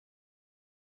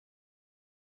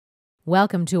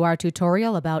Welcome to our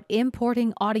tutorial about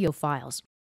importing audio files.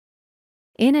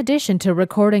 In addition to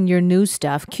recording your new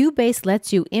stuff, Cubase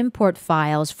lets you import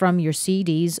files from your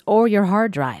CDs or your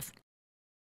hard drive.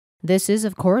 This is,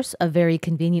 of course, a very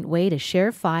convenient way to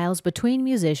share files between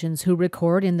musicians who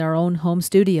record in their own home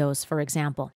studios, for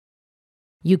example.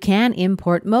 You can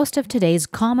import most of today's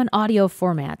common audio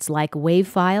formats like WAV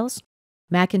files,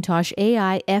 Macintosh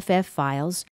AIFF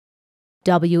files,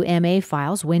 WMA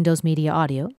files, Windows Media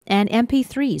Audio, and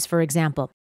MP3s, for example.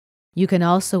 You can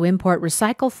also import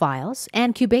recycle files,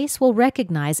 and Cubase will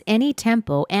recognize any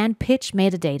tempo and pitch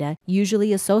metadata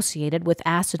usually associated with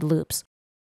acid loops.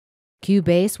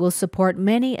 Cubase will support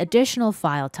many additional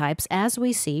file types as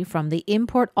we see from the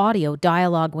Import Audio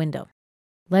dialog window.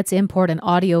 Let's import an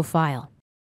audio file.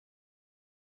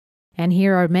 And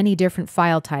here are many different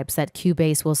file types that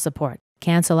Cubase will support.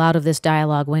 Cancel out of this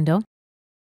dialog window.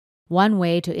 One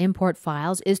way to import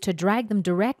files is to drag them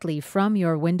directly from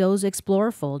your Windows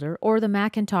Explorer folder or the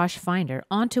Macintosh Finder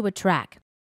onto a track.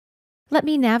 Let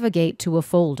me navigate to a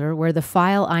folder where the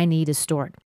file I need is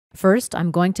stored. First,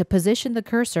 I'm going to position the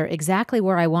cursor exactly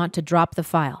where I want to drop the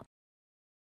file.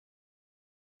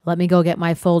 Let me go get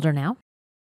my folder now.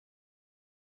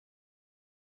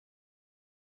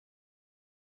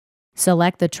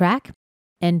 Select the track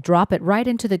and drop it right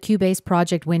into the Cubase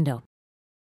project window.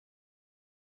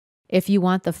 If you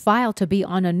want the file to be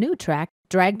on a new track,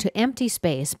 drag to empty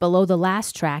space below the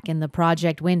last track in the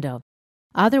project window.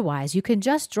 Otherwise, you can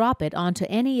just drop it onto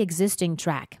any existing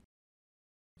track.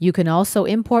 You can also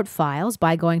import files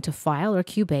by going to File or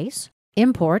Cubase,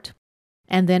 Import,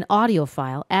 and then Audio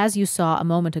File, as you saw a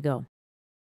moment ago.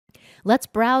 Let's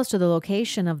browse to the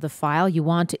location of the file you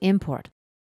want to import.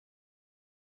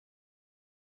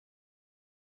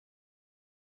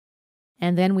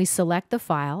 And then we select the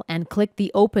file and click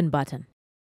the Open button.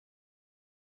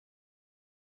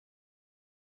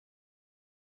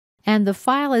 And the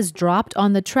file is dropped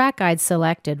on the track I'd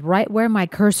selected right where my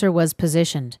cursor was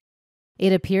positioned.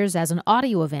 It appears as an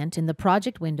audio event in the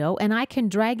project window, and I can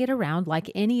drag it around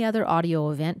like any other audio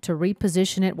event to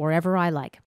reposition it wherever I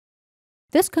like.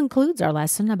 This concludes our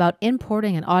lesson about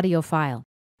importing an audio file.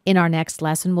 In our next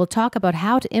lesson, we'll talk about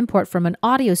how to import from an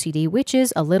audio CD, which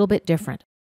is a little bit different.